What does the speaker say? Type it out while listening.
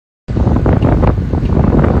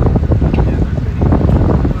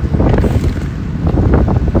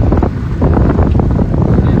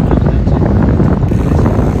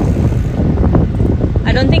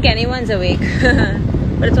anyone's awake.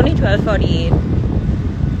 But it's only 12:48.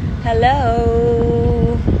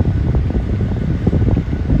 Hello.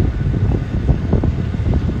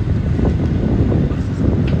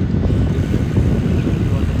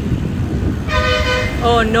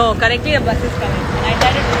 Oh no, correctly a bus is coming. And I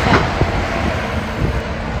tried to do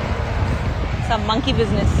some monkey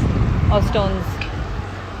business of stones.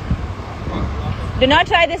 Do not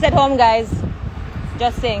try this at home, guys.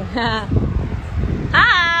 Just saying.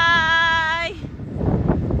 Hi!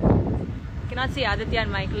 Cannot see Aditya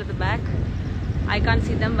and Michael at the back. I can't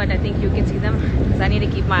see them, but I think you can see them because I need to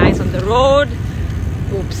keep my eyes on the road.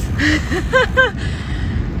 Oops.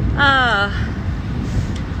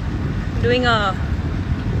 Doing a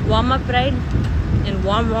warm-up ride in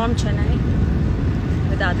warm Chennai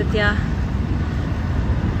with Aditya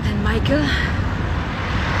and Michael.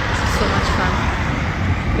 This is so much fun.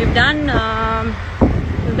 We've done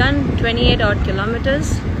 28 odd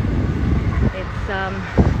kilometers.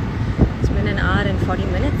 It's been an hour and 40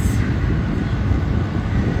 minutes,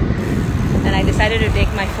 and I decided to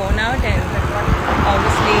take my phone out and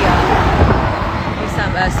obviously do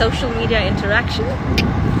some social media interaction.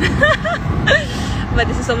 But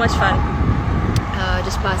this is so much fun.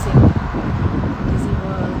 Just passing Disney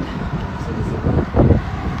World.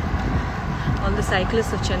 All the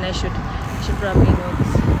cyclists of Chennai should probably know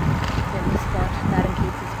this. Spot,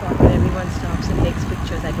 Tarankee's spot where everyone stops and takes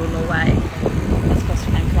pictures. I don't know why. It's because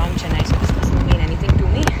I'm from Chennai, so this doesn't mean anything to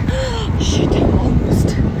me. Shit, almost.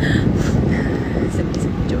 Simply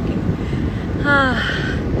joking.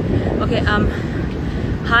 Okay,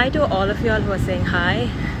 hi to all of y'all who are saying hi.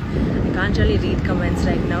 I can't really read comments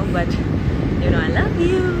right now, but you know I love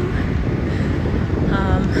you.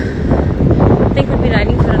 I think we'll be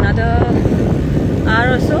riding for another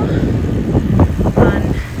hour or so on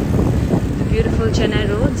the beautiful Chennai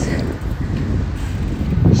roads.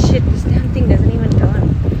 Shit, this damn thing doesn't even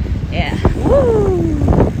turn. Yeah. Woo!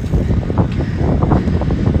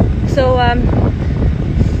 So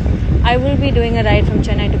I will be doing a ride from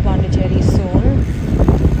Chennai to Pondicherry soon.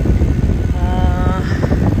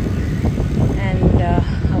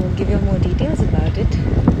 I will give you more details about it.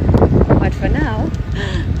 But for now,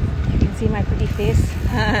 you can see my pretty face.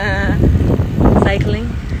 Cycling,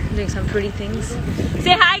 doing some pretty things.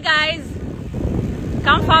 Say hi, guys.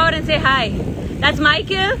 Come forward and say hi. That's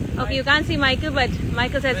Michael. Okay, you can't see Michael, but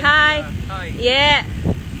Michael says hi. Hi. Yeah.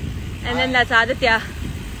 And then that's Aditya.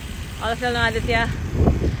 All of y'all know Aditya.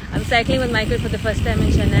 I'm cycling with Michael for the first time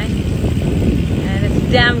in Chennai, and it's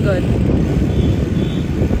damn good.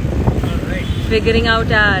 Alright. Figuring out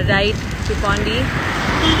a ride to Pondi,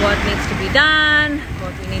 what needs to be done,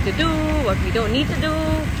 what we need to do, what we don't need to do,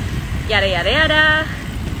 yada yada yada.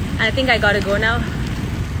 And I think I gotta go now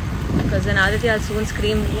because then Aditya will soon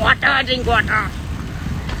scream, water, drink water.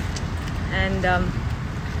 And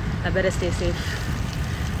I better stay safe.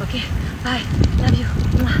 Okay, bye, love you.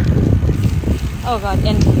 Oh god,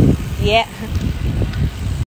 and yeah.